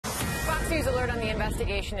News alert on the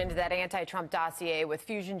investigation into that anti-Trump dossier with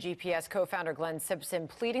Fusion GPS co-founder Glenn Simpson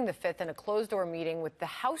pleading the Fifth in a closed-door meeting with the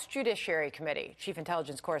House Judiciary Committee. Chief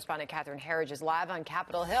Intelligence Correspondent Catherine Herridge is live on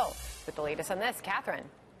Capitol Hill with the latest on this. Catherine.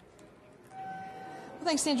 Well,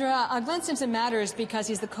 thanks, Sandra. Glenn Simpson matters because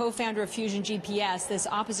he's the co-founder of Fusion GPS, this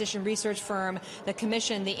opposition research firm that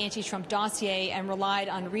commissioned the anti-Trump dossier and relied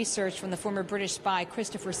on research from the former British spy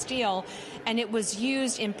Christopher Steele. And it was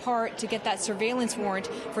used in part to get that surveillance warrant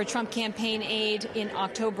for Trump campaign aid in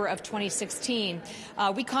October of 2016.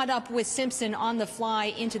 We caught up with Simpson on the fly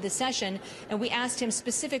into the session, and we asked him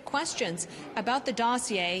specific questions about the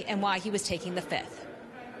dossier and why he was taking the Fifth.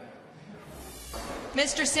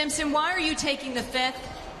 Mr. Simpson, why are you taking the Fifth?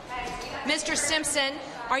 Mr. Simpson,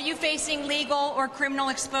 are you facing legal or criminal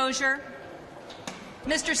exposure?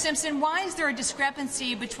 Mr. Simpson, why is there a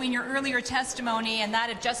discrepancy between your earlier testimony and that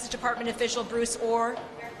of Justice Department official Bruce Orr?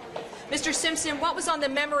 Mr. Simpson, what was on the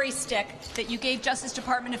memory stick that you gave Justice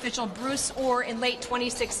Department official Bruce Orr in late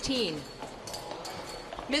 2016?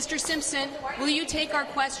 Mr. Simpson, will you take our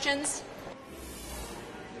questions?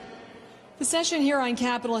 The session here on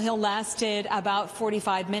Capitol Hill lasted about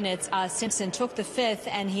 45 minutes. Simpson took the Fifth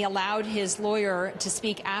and he allowed his lawyer to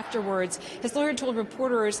speak afterwards. His lawyer told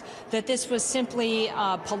reporters that this was simply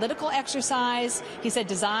a political exercise. He said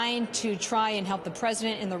designed to try and help the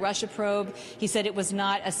president in the Russia probe. He said it was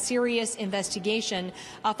not a serious investigation.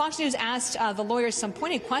 Fox News asked the lawyers some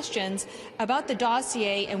pointed questions about the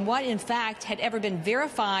dossier and what, in fact, had ever been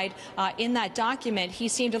verified in that document. He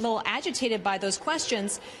seemed a little agitated by those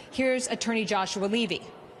questions. Here's Attorney Joshua Levy.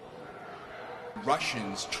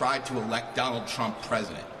 Russians tried to elect Donald Trump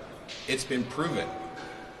president. It's been proven.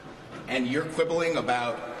 And you're quibbling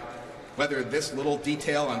about whether this little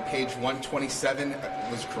detail on page 127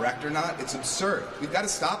 was correct or not? It's absurd. We've got to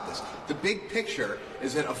stop this. The big picture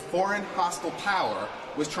is that a foreign hostile power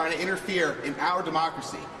was trying to interfere in our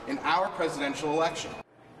democracy, in our presidential election.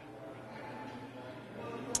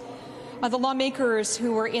 The lawmakers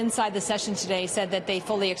who were inside the session today said that they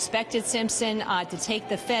fully expected Simpson to take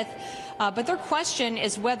the Fifth, but their question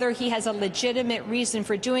is whether he has a legitimate reason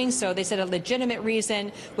for doing so. They said a legitimate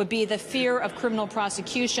reason would be the fear of criminal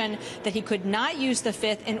prosecution, that he could not use the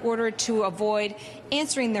Fifth in order to avoid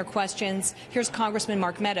answering their questions. Here's Congressman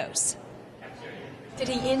Mark Meadows. Did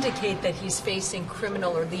he indicate that he's facing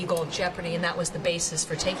criminal or legal jeopardy, and that was the basis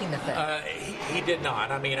for taking the Fifth? He did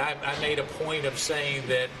not. I mean, I made a point of saying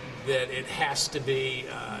that it has to be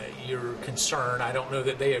your concern. I don't know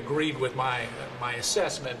that they agreed with my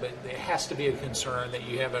assessment, but it has to be a concern that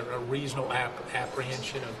you have a reasonable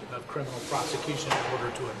apprehension of criminal prosecution in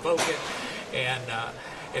order to invoke it, and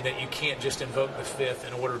that you can't just invoke the Fifth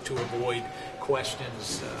in order to avoid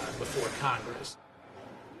questions before Congress.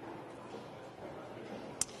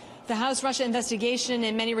 The House Russia investigation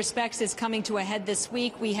in many respects is coming to a head this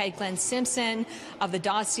week. We had Glenn Simpson of the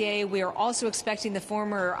dossier. We are also expecting the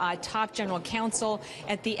former top general counsel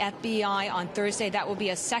at the FBI on Thursday. That will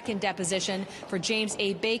be a second deposition for James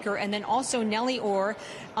A. Baker. And then also Nellie Orr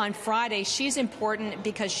on Friday. She's important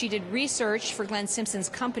because she did research for Glenn Simpson's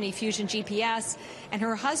company, Fusion GPS, and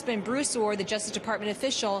her husband, Bruce Orr, the Justice Department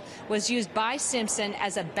official, was used by Simpson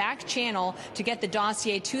as a back channel to get the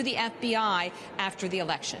dossier to the FBI after the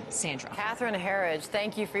election. Sandra. Catherine Herridge,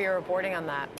 thank you for your reporting on that.